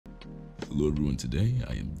Hello everyone, today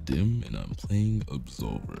I am Dim and I'm playing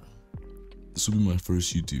Absolver. This will be my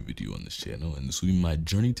first YouTube video on this channel and this will be my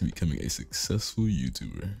journey to becoming a successful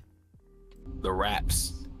YouTuber. The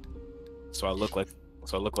raps. So I look like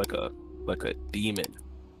a demon.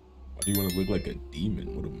 Why do you want to look like a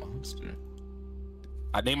demon? What a monster.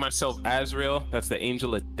 I name myself Azrael. That's the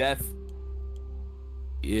angel of death.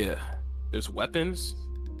 Yeah. There's weapons.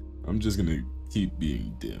 I'm just gonna keep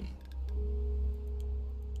being Dim.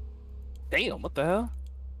 Damn, what the hell?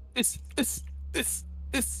 This.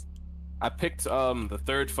 I picked the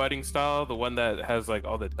third fighting style, the one that has like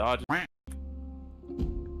all the dodges. Let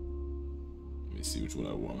me see which one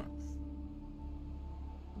I want.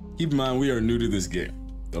 Keep in mind, we are new to this game.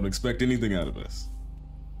 Don't expect anything out of us.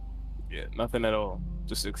 Yeah, nothing at all.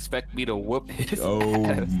 Just expect me to whoop his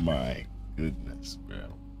ass. My goodness, bro.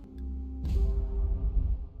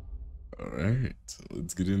 Alright, so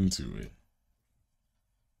let's get into it.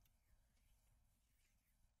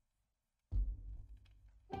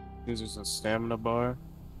 This is a stamina bar.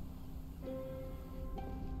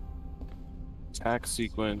 Attack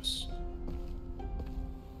sequence.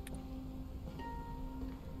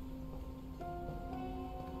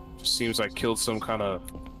 Just seems like killed some kind of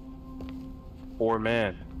poor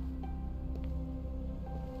man.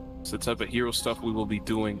 It's the type of hero stuff we will be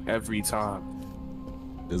doing every time.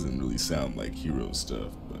 Doesn't really sound like hero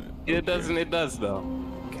stuff, but okay. It doesn't. It does though.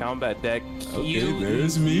 Combat deck. Okay,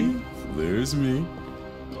 there's me. There's me.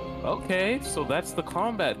 Okay, so that's the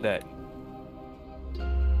combat deck. You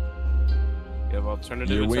have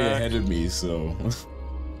alternative You're way attack. ahead of me, so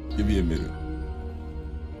give me a minute.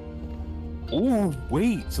 Ooh,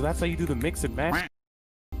 wait. So that's how you do the mix and match?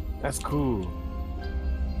 That's cool.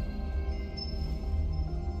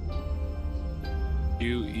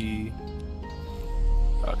 QE.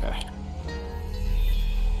 Okay.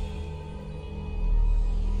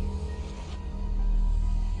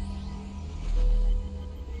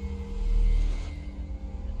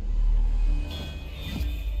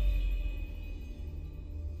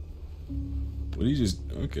 What he just,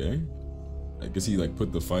 okay. I guess he like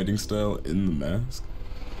put the fighting style in the mask.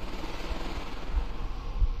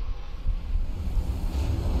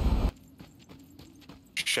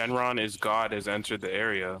 Shenron is God has entered the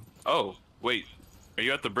area. Oh, wait. Are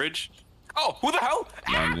you at the bridge? Oh, who the hell?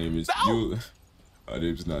 My name is you. My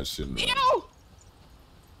name's not Shinra. Yo!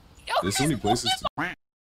 There's so many places to...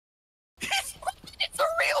 It's a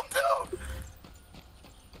real dude!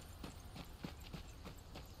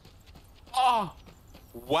 Oh,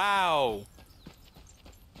 wow.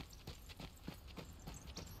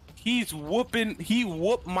 He whooped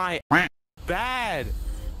my bad.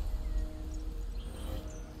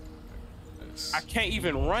 Yes. I can't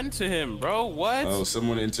even run to him, bro. What? Oh,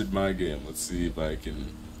 someone entered my game. Let's see if I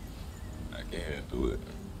can handle it.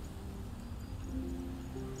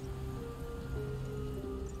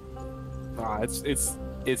 Nah,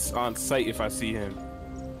 it's on site if I see him.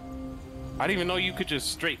 I didn't even know you could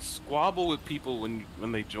just straight squabble with people when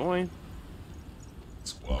they join.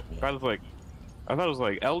 Squabble. I thought it was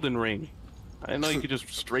like Elden Ring. I didn't know you could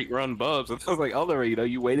just straight run bubs. I thought it was like Elden Ring, you know,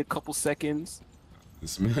 you wait a couple seconds.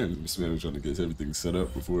 This man was trying to get everything set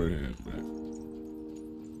up beforehand, man.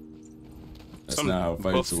 That's Some not how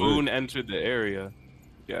fights work. buffoon entered the area.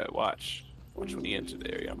 Yeah, watch. Watch when he entered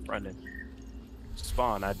the area. I'm running.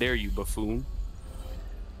 Spawn, I dare you, buffoon.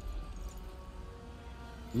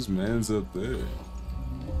 This man's up there.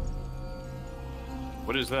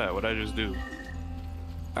 What is that? What'd I just do?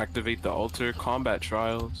 Activate the altar combat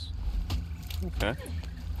trials. Okay.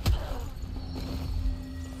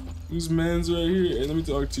 This man's right here. Hey, let me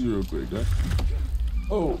talk to you real quick, huh?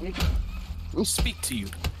 Oh, let me speak to you.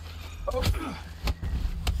 Oh.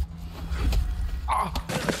 Oh.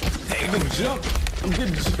 Hey, good jump.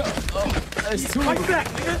 Good jump. Oh, that's too. Fight back,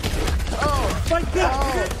 nigga. Oh, fight back,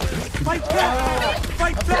 nigga. Fight back.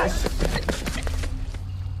 Fight back.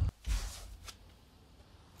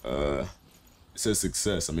 It says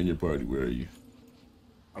success. I'm in your party. Where are you?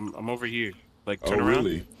 I'm over here. Like, turn Oh, around.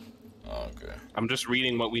 really? Oh, okay. I'm just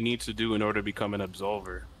reading what we need to do in order to become an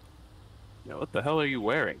absolver. Yeah, what the hell are you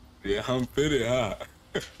wearing? Yeah, I'm fitted, huh?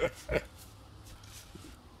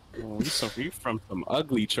 Oh, you from some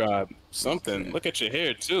ugly tribe. Something. Look at your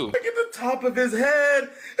hair too. Look at the top of his head.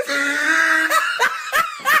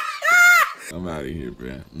 I'm out of here, bro.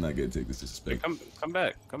 I'm not gonna take this disrespect. Come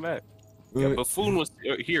back. Yeah, Buffoon was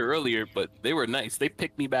here earlier, but they were nice. They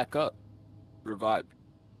picked me back up. Revived.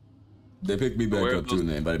 They picked me back up too and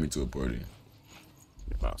they invited me to a party.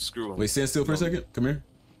 Oh, screw them. Wait, stand still for a second. Come here.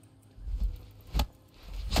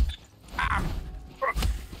 Ah.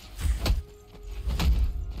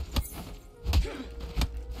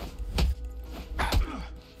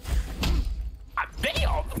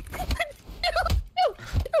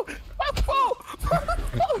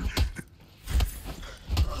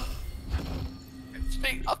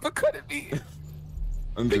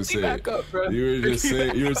 I'm Pick just me saying. back up, bro. You were just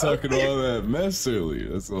saying. You were talking all that mess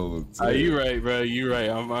earlier. That's all I'm saying. You right, bro. You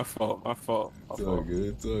right. My fault. My fault. It's all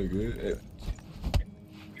good. It's all good. Hey.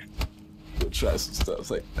 Go try some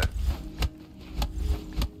stuff like that.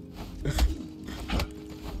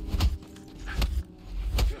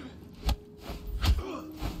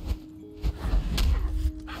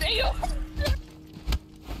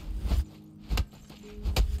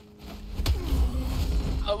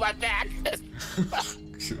 Oh, my back.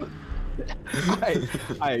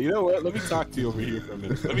 Alright, you know what? Let me talk to you over here for a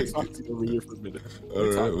minute. All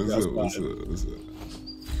right, what's up? What's up? What's up?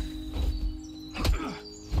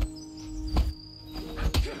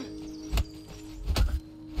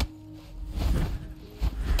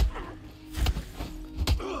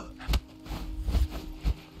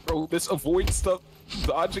 Bro, this avoid stuff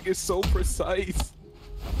dodging is so precise.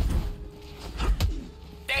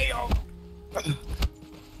 Damn!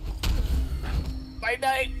 My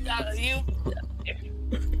night, you.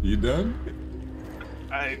 You done?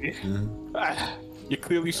 You're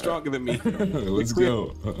clearly stronger than me. Let's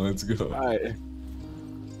go. Let's go. Alright.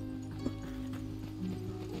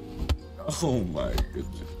 Oh my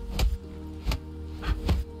goodness.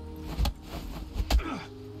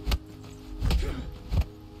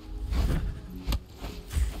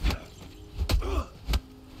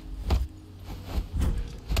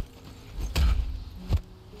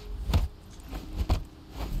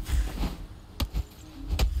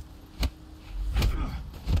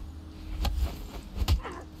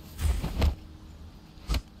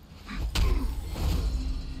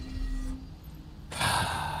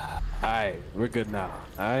 Alright, we're good now.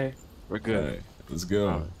 Alright? We're good. Alright, let's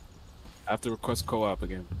go. I have to request co-op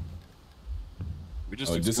again. We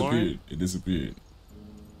just Oh, it exploring? disappeared. It disappeared.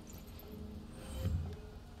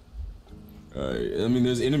 I mean,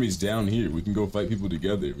 there's enemies down here. We can go fight people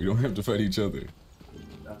together. We don't have to fight each other.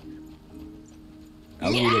 I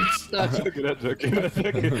leveled up.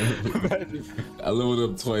 I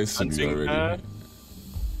leveled up twice from you already.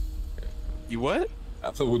 You what? I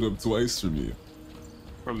leveled up twice from you.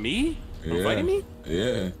 From me? From Yeah. fighting me?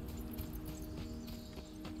 Yeah.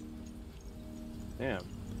 Damn.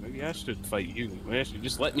 Maybe I should fight you. Maybe I should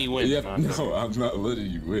just let me win. Yeah. No, I'm not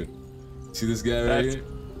letting you win. See this guy right here?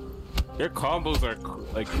 Your combos are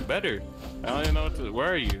like better. I don't even know what to.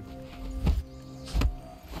 Where are you?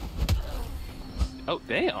 Oh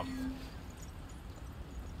damn!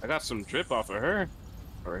 I got some drip off of her,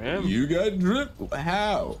 or him. You got drip?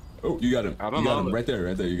 How? Oh, you got him. I don't You got know. him right there.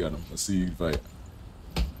 Right there. You got him. Let's see you fight.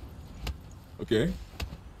 Okay.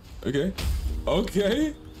 Okay.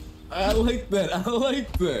 Okay. I like that. I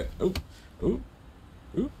like that. Oh. Oh.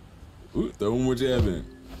 Ooh. Ooh. Throw one more jab in.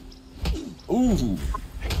 Ooh.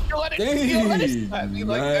 Dang.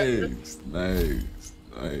 Nice. Nice.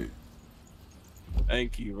 Nice.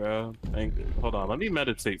 Thank you, bro. Thank you. Hold on, let me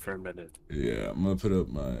meditate for a minute. Yeah, I'm gonna put up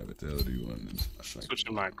my vitality one. And my strength.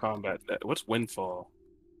 Switching my combat. What's windfall?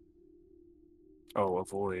 Oh,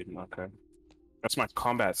 avoid. Okay. That's my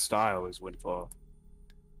combat style. Is windfall.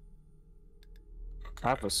 I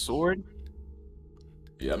have a sword.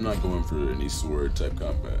 Yeah, I'm not going for any sword type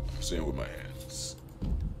combat. I'm staying with my hands.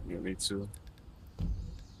 Yeah, me too.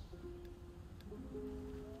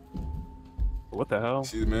 What the hell?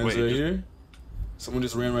 See the man's right here? Someone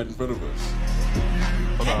just ran right in front of us.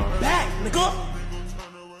 Hold on. Back, nigga!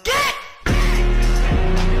 Get!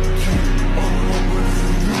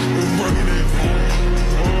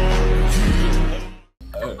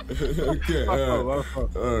 Okay.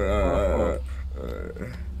 Alright.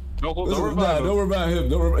 No, hold Listen, on. nah, don't worry about him.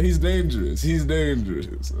 Don't worry about, he's dangerous. He's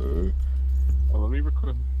dangerous. Oh, let me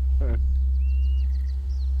record.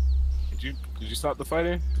 Did you stop the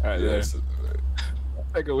fighting? All right, Yes.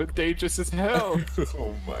 I go with dangerous as hell.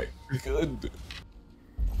 Oh my goodness.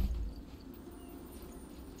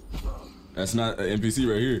 That's not an NPC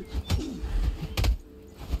right here.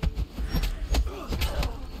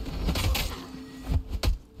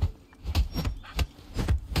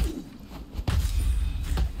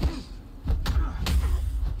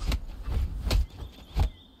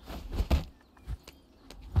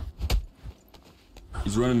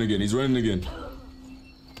 He's running again. He's running again.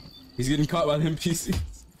 He's getting caught by the NPCs.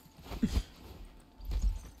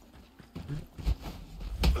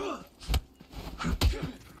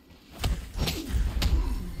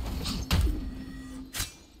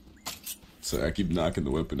 So I keep knocking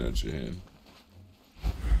the weapon out your hand.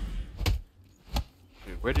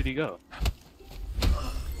 Where did he go?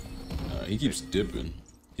 He keeps dipping.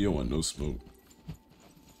 He don't want no smoke.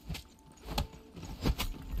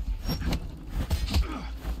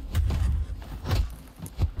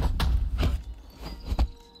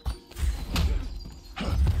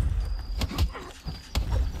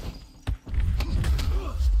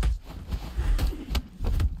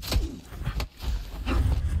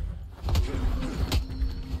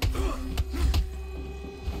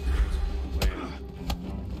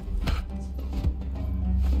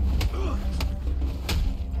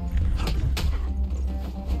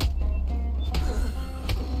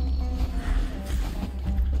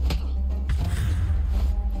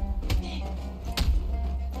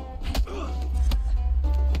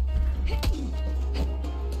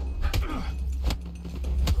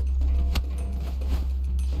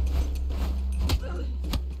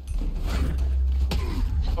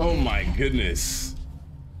 goodness.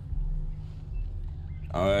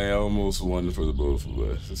 I almost won for the both of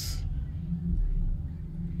us.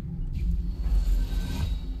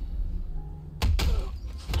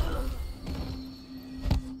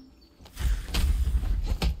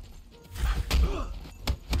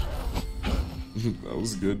 That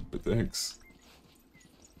was good, but thanks.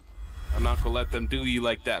 I'm not gonna let them do you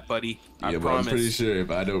like that, buddy. I But promise. I'm pretty sure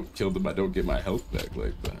if I don't kill them, I don't get my health back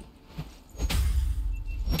like that.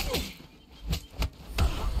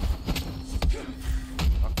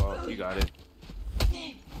 My fault. You got it.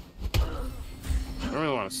 I don't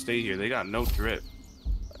really want to stay here. They got no drip.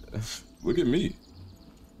 Look at me.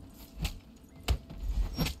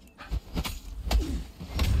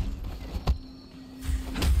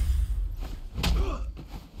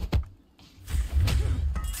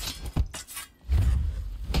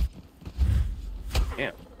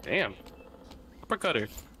 Damn. Uppercutter.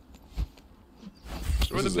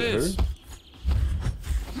 Where the This is biz?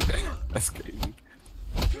 That's crazy.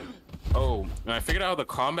 Oh, and I figured out how the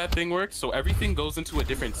combat thing works, so everything goes into a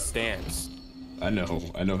different stance. I know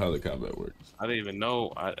how the combat works. I didn't even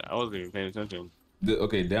know. I wasn't even paying attention.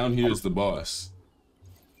 Okay, down here is the boss.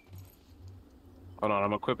 Hold on,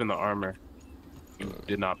 I'm equipping the armor. You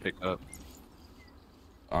did not pick up.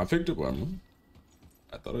 I picked up armor.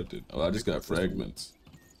 I thought I did. Oh, I just got fragments.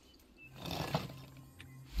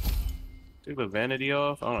 Take the vanity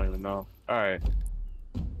off? I don't even know. Alright.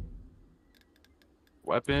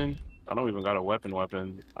 Weapon? I don't even got a weapon.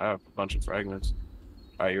 I have a bunch of fragments.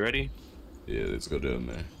 Alright, you ready? Yeah, let's go down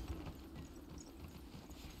there.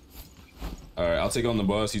 Alright, I'll take on the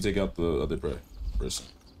boss, you take out the other person.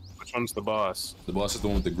 Which one's the boss? The boss is the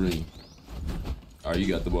one with the green. Alright, you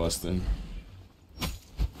got the boss then.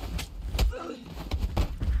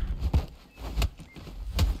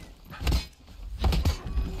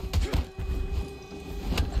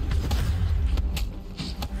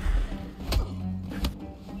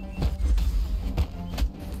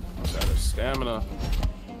 Stamina.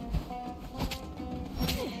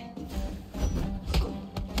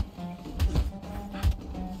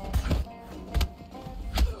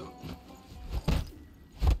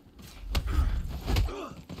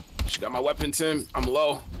 She got my weapon, Tim. I'm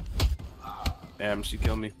low. Damn, she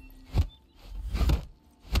killed me.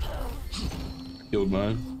 Killed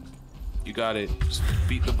mine. You got it. Just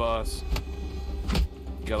beat the boss.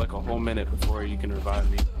 You got like a whole minute before you can revive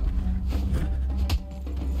me.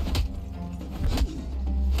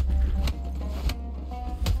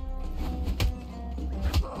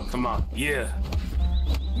 Come on. Yeah.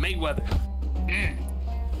 Mayweather.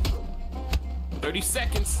 30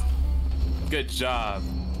 seconds. Good job.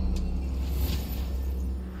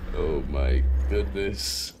 Oh my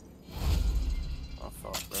goodness. My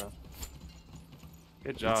fault, bro.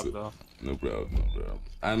 Good job, though. No problem.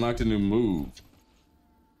 I unlocked a new move.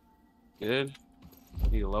 Good.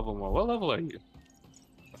 Need a level more. What level are you?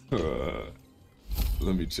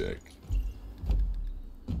 Let me check.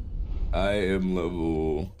 I am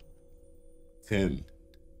level 10.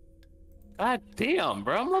 God damn,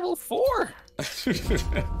 bro. I'm level 4.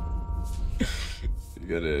 You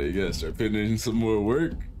gotta start putting in some more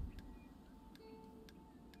work.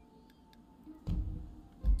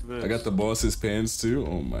 I got the boss's pants too.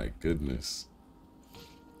 Oh my goodness.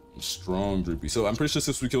 I'm strong, Drippy. So I'm pretty sure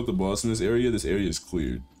since we killed the boss in this area is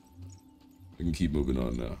cleared. We can keep moving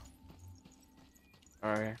on now.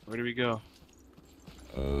 Alright, where do we go?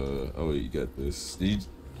 Oh, you got this. You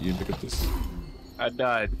didn't pick up this? I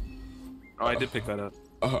died. Oh, I did pick that up.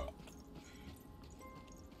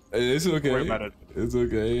 It's okay. Don't worry about it. It's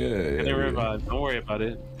okay, yeah. Don't worry about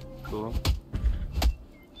it. Cool.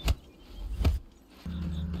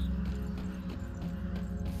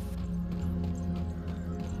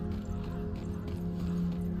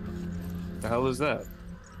 The hell is that?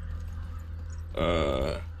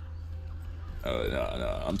 No.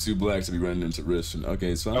 I'm too black to be running into risks.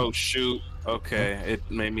 Okay, it's fine. Oh shoot. Okay, it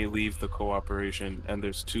made me leave the cooperation, and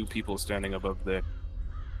there's 2 people standing above there.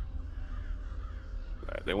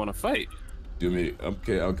 They want to fight. Do me.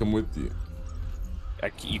 Okay, I'll come with you.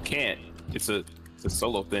 You can't. It's a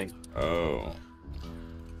solo thing. Oh.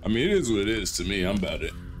 I mean, it is what it is to me. I'm about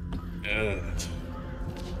it.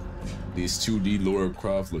 These 2D Laura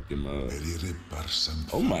Croft looking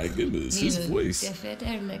Oh my goodness, his voice.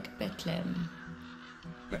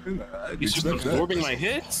 He's just absorbing my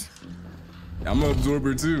hits? I'm an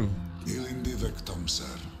absorber too.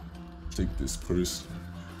 Take this purse.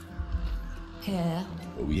 Here.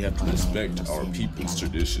 But we have to respect our people's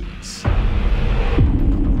traditions.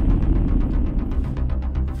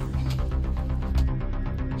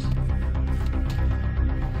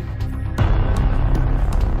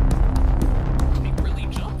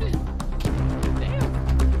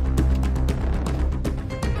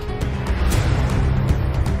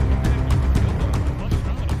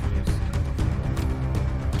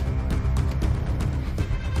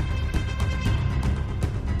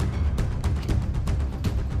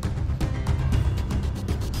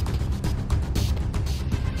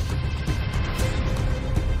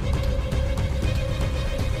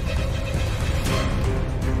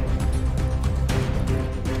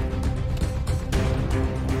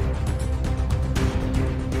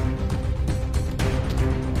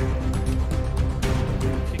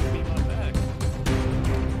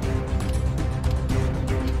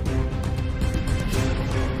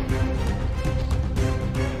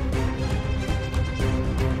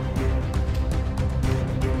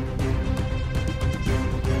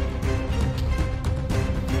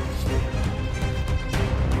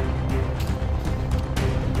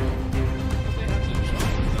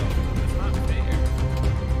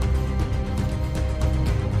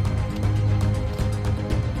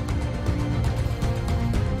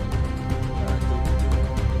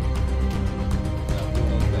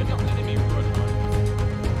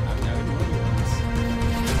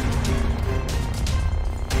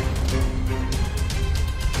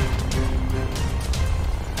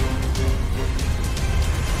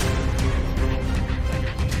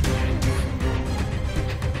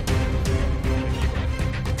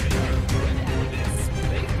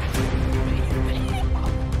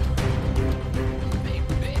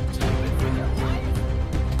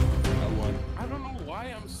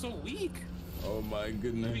 my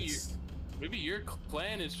goodness. Maybe your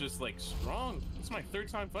clan is just like strong. It's my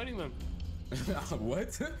 3rd time fighting them.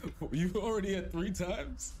 What? You already had 3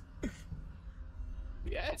 times?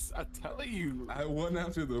 Yes, I'm telling you. I won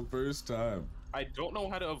after the first time. I don't know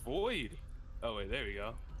how to avoid. Oh wait, there we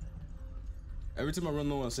go. Every time I run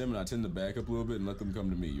low on stamina, I tend to back up a little bit and let them come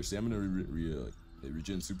to me. Your stamina they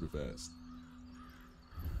regen super fast.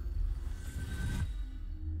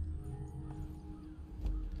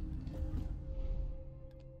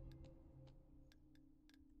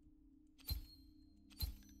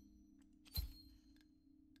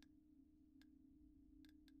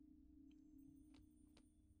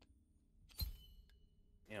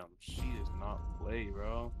 Damn, she does not play,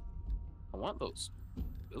 bro. I want those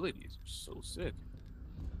abilities. They're so sick.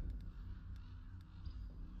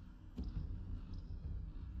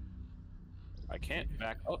 I can't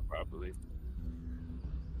back up properly.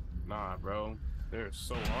 Nah, bro. They're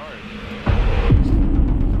so hard.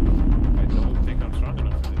 I don't think I'm strong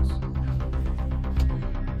enough for this.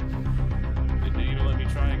 Did you even let me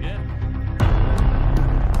try again?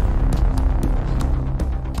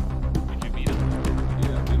 Did you beat him?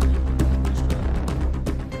 Yeah, I did it. Let's try.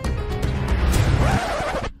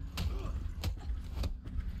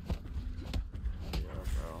 Yeah,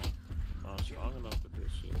 bro. Not strong enough for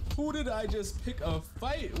this shit. Who did I just pick a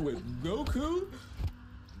fight with? Goku?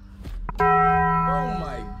 Oh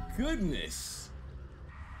my goodness.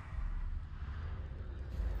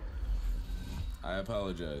 I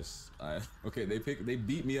apologize. Okay, they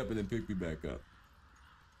beat me up and then picked me back up.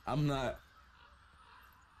 I'm not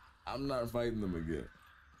fighting them again.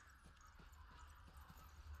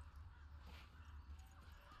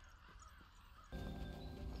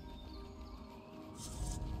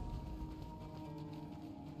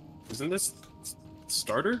 Isn't this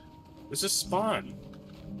starter? This is spawn.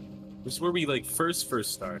 This is where we like first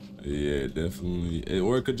start. Yeah, definitely.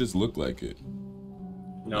 Or it could just look like it.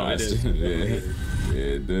 No, it is. Yeah,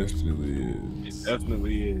 it definitely is. It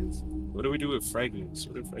definitely is. What do we do with fragments?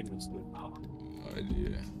 What do fragments do? No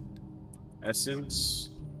idea. Essence.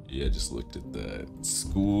 Yeah, just looked at that.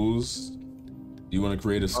 Schools. You want to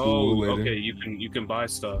create a school later? Okay, you can buy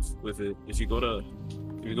stuff with it. If you go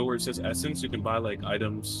where it says essence, you can buy like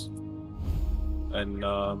items, and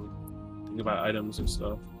you can buy items and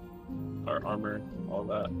stuff, or armor, all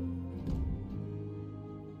that.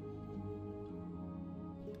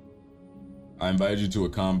 I invited you to a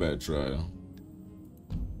combat trial.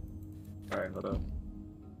 All right, hold up.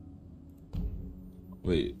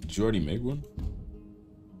 Wait, did you already make one?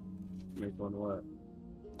 Make one what?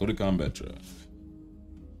 Go to combat trial.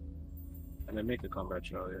 And then make a combat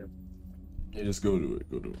trial, yeah. Yeah, just go to it.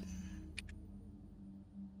 Go to it.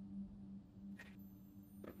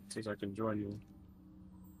 It says I can join you.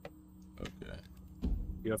 Okay.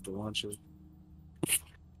 You have to launch it.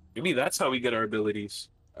 Maybe that's how we get our abilities.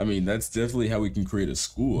 I mean, that's definitely how we can create a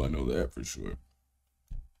school. I know that for sure.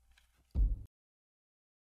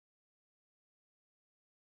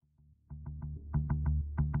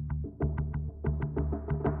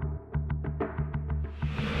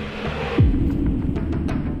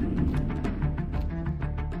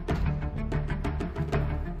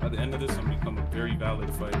 By the end of this, I'm gonna become a very valid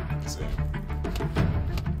fighter. Same.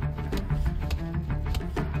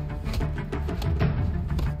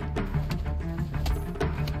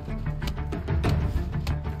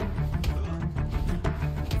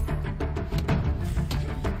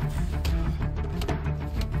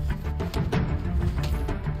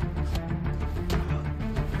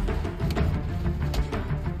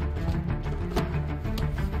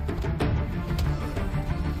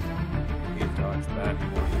 Dodge back.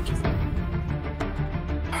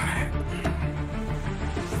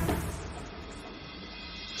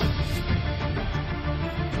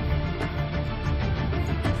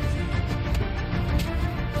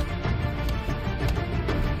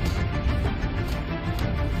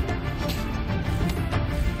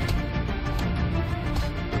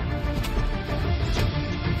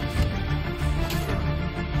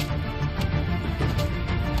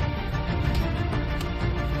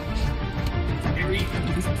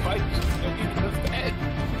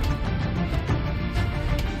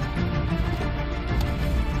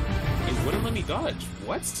 Dodge.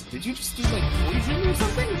 What? Did you just do like poison or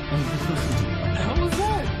something? What the hell was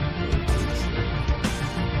that?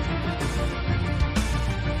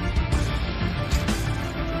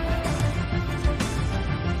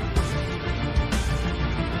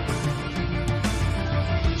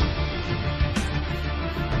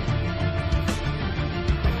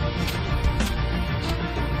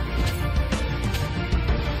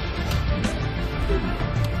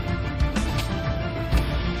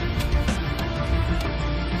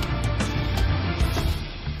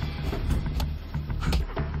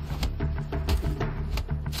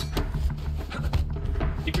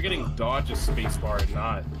 spacebar and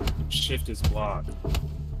not shift is block.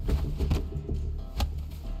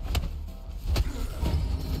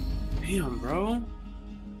 Damn, bro.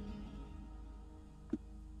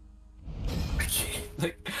 I can't,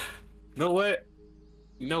 like, know what?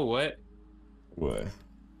 You know what? What?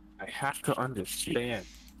 I have to understand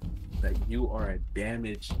that you are a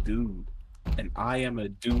damaged dude, and I am a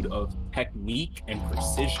dude of technique and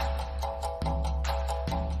precision.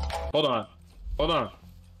 Hold on. Hold on.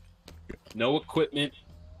 No equipment,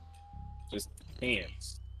 just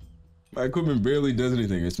hands. My equipment barely does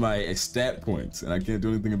anything. It's my stat points, and I can't do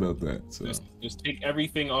anything about that. So Just take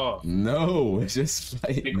everything off. no, it's just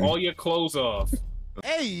fight. Take all your clothes off.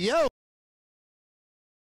 Hey, yo!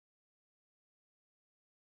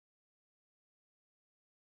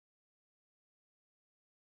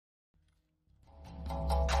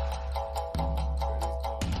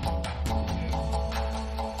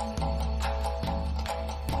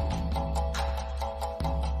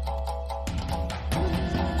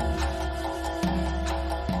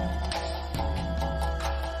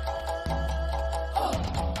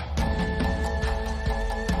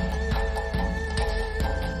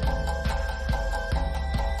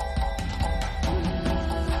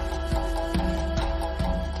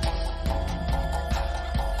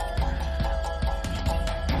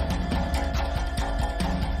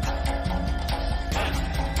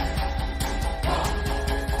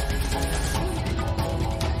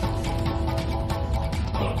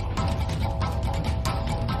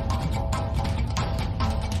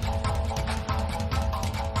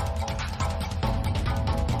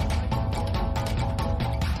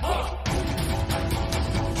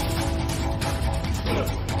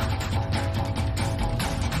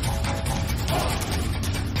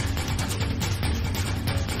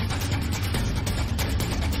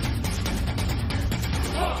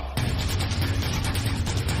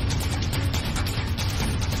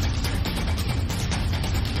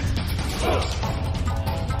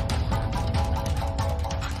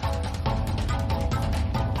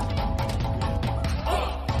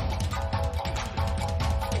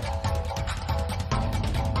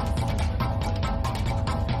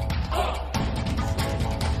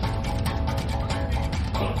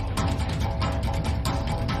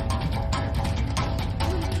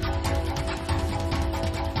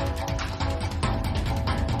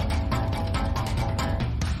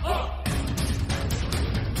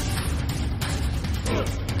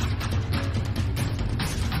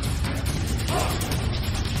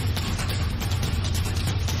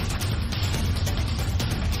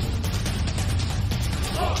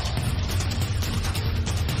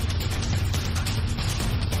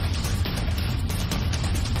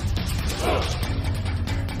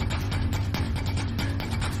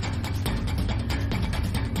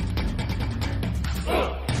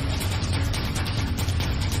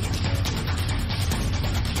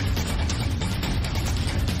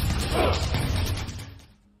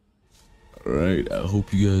 Alright, I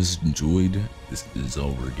hope you guys enjoyed this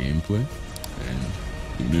Absolver gameplay, and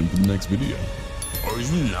tune in for the next video. Are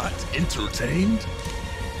you not entertained?